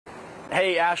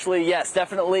Hey, Ashley, yes,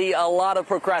 definitely a lot of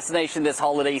procrastination this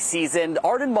holiday season.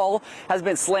 Arden Mall has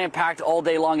been slam-packed all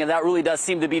day long, and that really does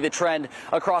seem to be the trend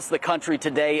across the country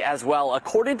today as well.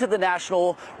 According to the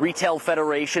National Retail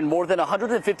Federation, more than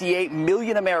 158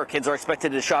 million Americans are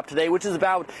expected to shop today, which is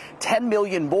about 10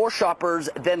 million more shoppers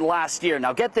than last year.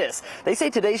 Now, get this. They say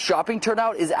today's shopping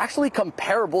turnout is actually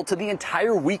comparable to the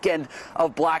entire weekend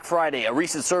of Black Friday. A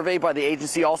recent survey by the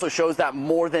agency also shows that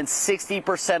more than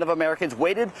 60% of Americans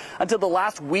waited until the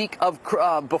last week of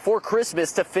before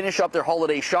Christmas to finish up their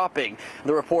holiday shopping.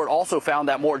 The report also found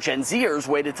that more Gen Zers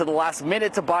waited to the last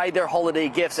minute to buy their holiday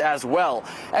gifts as well.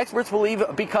 Experts believe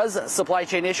because supply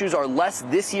chain issues are less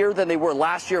this year than they were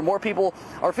last year, more people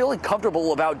are feeling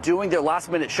comfortable about doing their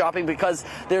last-minute shopping because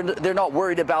they're not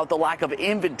worried about the lack of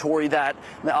inventory that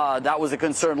was a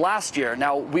concern last year.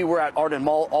 Now, we were at Arden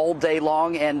Mall all day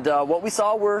long, and what we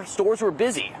saw were stores were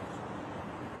busy.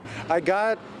 I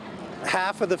got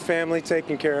half of the family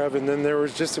taken care of, and then there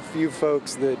was just a few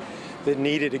folks that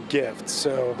needed a gift.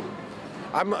 So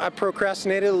I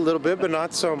procrastinated a little bit, but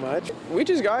not so much. We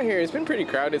just got here. It's been pretty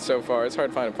crowded so far. It's hard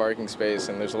to find a parking space,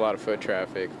 and there's a lot of foot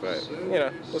traffic, but you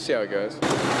know, we'll see how it goes.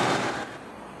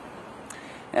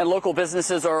 And local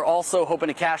businesses are also hoping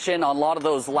to cash in on a lot of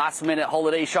those last-minute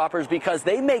holiday shoppers because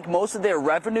they make most of their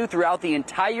revenue throughout the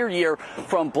entire year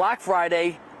from Black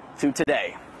Friday to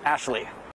today. Ashley.